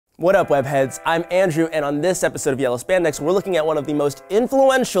What up, webheads? I'm Andrew, and on this episode of Yellow Spandex, we're looking at one of the most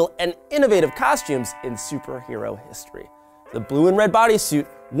influential and innovative costumes in superhero history. The blue and red bodysuit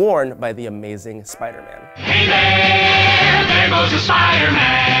worn by the amazing Spider-Man. Hey there goes the Spider-Man!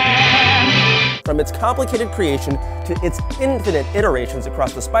 From its complicated creation to its infinite iterations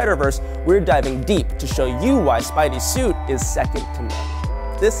across the Spiderverse, we're diving deep to show you why Spidey's suit is second to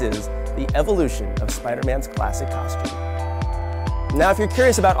none. This is the evolution of Spider-Man's classic costume. Now, if you're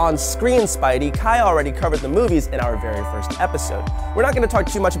curious about on-screen Spidey, Kai already covered the movies in our very first episode. We're not going to talk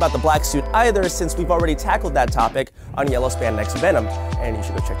too much about the black suit either, since we've already tackled that topic on Yellow Spandex Venom, and you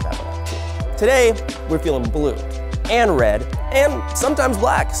should go check that one out too. Today, we're feeling blue, and red, and sometimes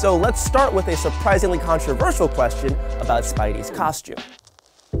black, so let's start with a surprisingly controversial question about Spidey's costume.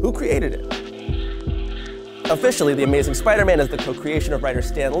 Who created it? Officially, The Amazing Spider-Man is the co-creation of writer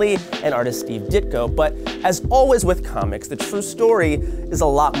Stan Lee and artist Steve Ditko, but as always with comics, the true story is a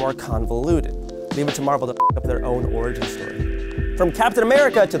lot more convoluted. Leave it to Marvel to up their own origin story. From Captain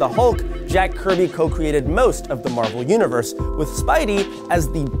America to the Hulk, Jack Kirby co-created most of the Marvel Universe, with Spidey as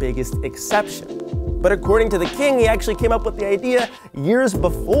the biggest exception. But according to the King, he actually came up with the idea years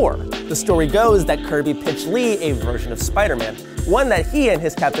before. The story goes that Kirby pitched Lee a version of Spider-Man, one that he and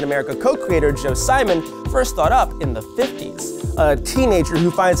his Captain America co-creator Joe Simon first thought up in the 50s. A teenager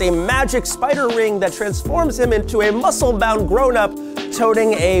who finds a magic spider ring that transforms him into a muscle-bound grown-up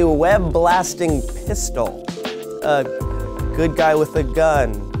toting a web-blasting pistol. A good guy with a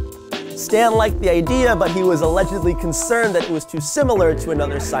gun. Stan liked the idea, but he was allegedly concerned that it was too similar to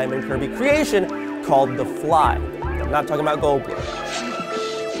another Simon Kirby creation called The Fly. I'm not talking about Goldblum.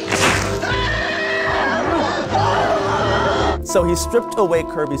 So he stripped away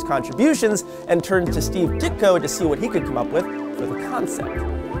Kirby's contributions and turned to Steve Ditko to see what he could come up with for the concept.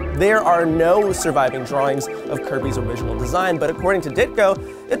 There are no surviving drawings of Kirby's original design, but according to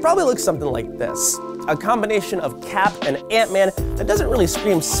Ditko, it probably looks something like this. A combination of Cap and Ant-Man that doesn't really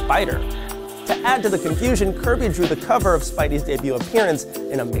scream Spider. To add to the confusion, Kirby drew the cover of Spidey's debut appearance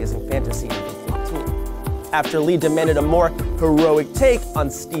in Amazing Fantasy #14. After Lee demanded a more heroic take on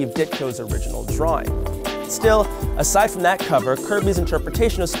Steve Ditko's original drawing. Still, aside from that cover, Kirby's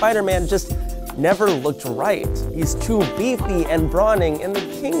interpretation of Spider-Man just never looked right. He's too beefy and brawny, and the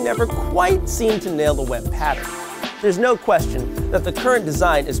King never quite seemed to nail the web pattern. There's no question that the current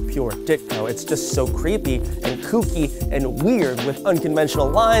design is pure Ditko. It's just so creepy and kooky and weird, with unconventional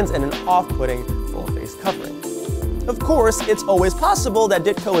lines and an off-putting full-face covering. Of course, it's always possible that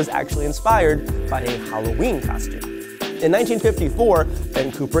Ditko was actually inspired by a Halloween costume. In 1954,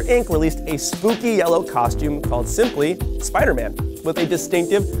 Ben Cooper Inc. released a spooky yellow costume called simply Spider-Man, with a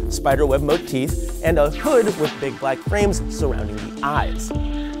distinctive spiderweb motif and a hood with big black frames surrounding the eyes.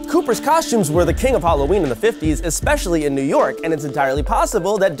 Cooper's costumes were the king of Halloween in the 50s, especially in New York, and it's entirely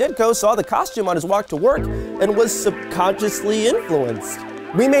possible that Ditko saw the costume on his walk to work and was subconsciously influenced.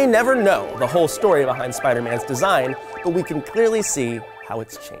 We may never know the whole story behind Spider-Man's design, but we can clearly see how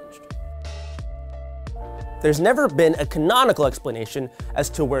it's changed. There's never been a canonical explanation as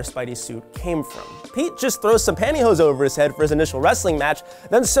to where Spidey's suit came from. Pete just throws some pantyhose over his head for his initial wrestling match,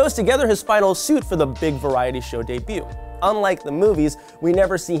 then sews together his final suit for the big variety show debut. Unlike the movies, we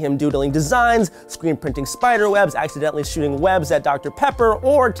never see him doodling designs, screen printing spider webs, accidentally shooting webs at Dr. Pepper,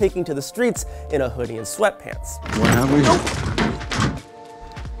 or taking to the streets in a hoodie and sweatpants. What have we?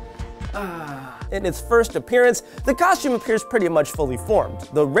 In its first appearance, the costume appears pretty much fully formed,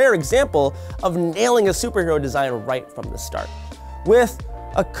 the rare example of nailing a superhero design right from the start, with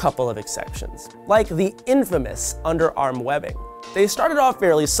a couple of exceptions, like the infamous underarm webbing. They started off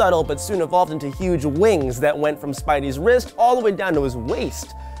fairly subtle, but soon evolved into huge wings that went from Spidey's wrist all the way down to his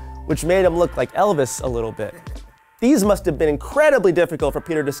waist, which made him look like Elvis a little bit. These must have been incredibly difficult for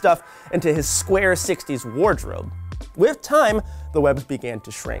Peter to stuff into his square 60s wardrobe. With time, the webs began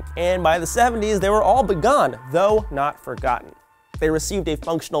to shrink, and by the 70s, they were all but gone, though not forgotten. They received a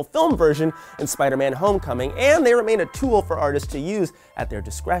functional film version in Spider-Man: Homecoming, and they remain a tool for artists to use at their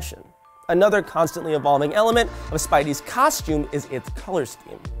discretion. Another constantly evolving element of Spidey's costume is its color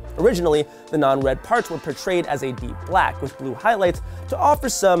scheme. Originally, the non-red parts were portrayed as a deep black with blue highlights to offer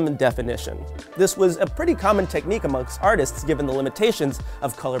some definition. This was a pretty common technique amongst artists given the limitations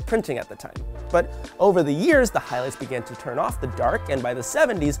of color printing at the time. But over the years, the highlights began to turn off the dark, and by the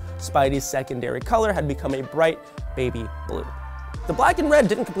 70s, Spidey's secondary color had become a bright baby blue. The black and red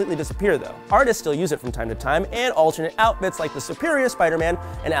didn't completely disappear though. Artists still use it from time to time, and alternate outfits like the Superior Spider-Man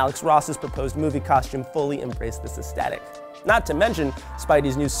and Alex Ross's proposed movie costume fully embrace this aesthetic. Not to mention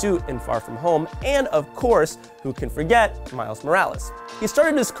Spidey's new suit in Far From Home, and of course, who can forget Miles Morales. He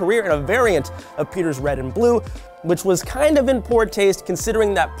started his career in a variant of Peter's red and blue, which was kind of in poor taste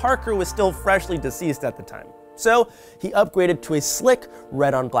considering that Parker was still freshly deceased at the time. So he upgraded to a slick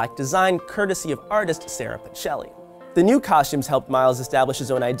red on black design courtesy of artist Sarah Pacelli. The new costumes helped Miles establish his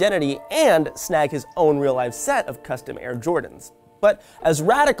own identity and snag his own real-life set of custom Air Jordans. But as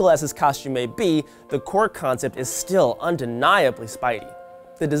radical as his costume may be, the core concept is still undeniably Spidey.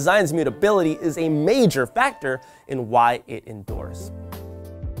 The design's mutability is a major factor in why it endures.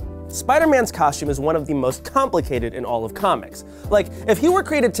 Spider-Man's costume is one of the most complicated in all of comics. Like, if he were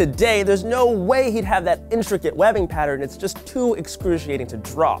created today, there's no way he'd have that intricate webbing pattern. It's just too excruciating to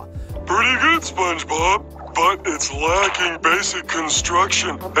draw. Pretty good, SpongeBob, but it's lacking basic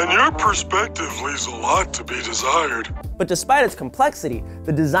construction, and your perspective leaves a lot to be desired. But despite its complexity,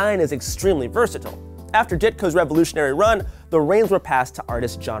 the design is extremely versatile. After Ditko's revolutionary run, the reins were passed to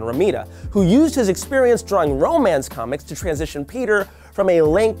artist John Romita, who used his experience drawing romance comics to transition Peter from a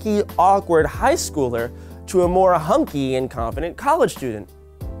lanky, awkward high schooler to a more hunky and confident college student.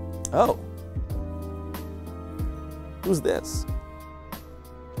 Oh. Who's this?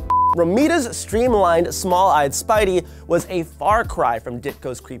 Romita's streamlined, small-eyed Spidey was a far cry from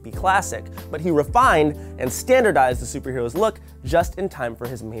Ditko's creepy classic, but he refined and standardized the superhero's look just in time for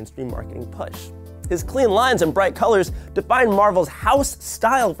his mainstream marketing push. His clean lines and bright colors defined Marvel's house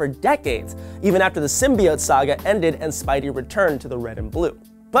style for decades, even after the symbiote saga ended and Spidey returned to the red and blue.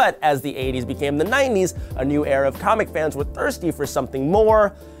 But as the 80s became the 90s, a new era of comic fans were thirsty for something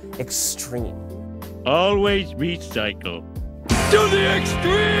more extreme. Always recycle. To the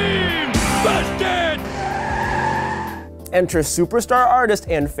extreme! Busted! Enter superstar artist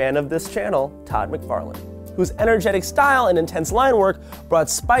and fan of this channel, Todd McFarlane, whose energetic style and intense line work brought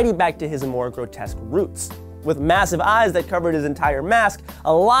Spidey back to his more grotesque roots. With massive eyes that covered his entire mask,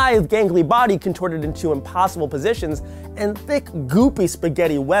 a lithe, gangly body contorted into impossible positions, and thick, goopy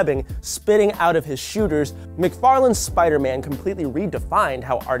spaghetti webbing spitting out of his shooters, McFarlane's Spider-Man completely redefined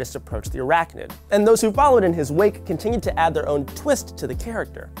how artists approach the arachnid. And those who followed in his wake continued to add their own twist to the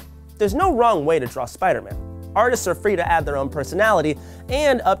character. There's no wrong way to draw Spider-Man. Artists are free to add their own personality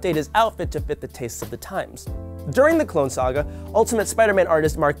and update his outfit to fit the tastes of the times. During the Clone Saga, Ultimate Spider-Man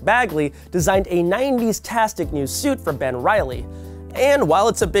artist Mark Bagley designed a 90s-tastic new suit for Ben Reilly. And while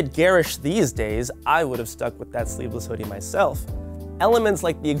it's a bit garish these days, I would have stuck with that sleeveless hoodie myself. Elements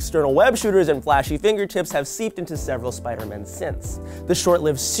like the external web shooters and flashy fingertips have seeped into several Spider-Men since. The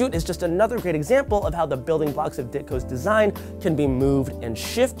short-lived suit is just another great example of how the building blocks of Ditko's design can be moved and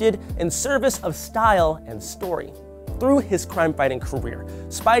shifted in service of style and story. Through his crime-fighting career,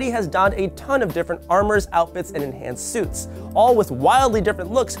 Spidey has donned a ton of different armors, outfits, and enhanced suits, all with wildly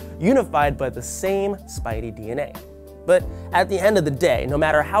different looks unified by the same Spidey DNA. But at the end of the day, no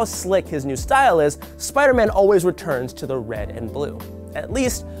matter how slick his new style is, Spider-Man always returns to the red and blue, at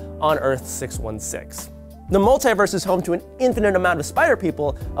least on Earth 616. The multiverse is home to an infinite amount of spider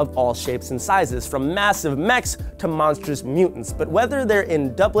people of all shapes and sizes, from massive mechs to monstrous mutants, but whether they're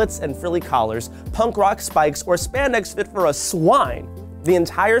in doublets and frilly collars, punk rock spikes, or spandex fit for a swine, the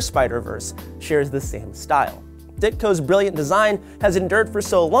entire Spiderverse shares the same style. Ditko's brilliant design has endured for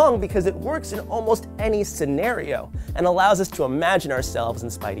so long because it works in almost any scenario and allows us to imagine ourselves in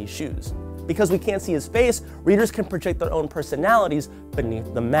Spidey's shoes. Because we can't see his face, readers can project their own personalities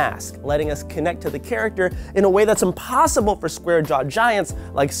beneath the mask, letting us connect to the character in a way that's impossible for square-jawed giants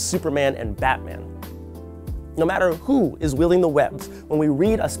like Superman and Batman. No matter who is wielding the webs, when we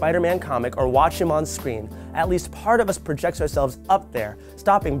read a Spider-Man comic or watch him on screen, at least part of us projects ourselves up there,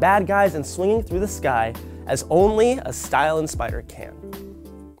 stopping bad guys and swinging through the sky as only a styled spider can.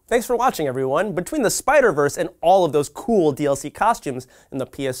 Thanks for watching, everyone. Between the Spiderverse and all of those cool DLC costumes in the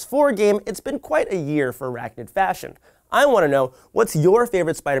PS4 game, it's been quite a year for arachnid fashion. I want to know, what's your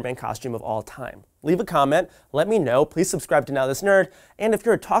favorite Spider-Man costume of all time? Leave a comment, let me know, please subscribe to NowThis Nerd, and if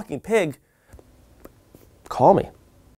you're a talking pig, call me.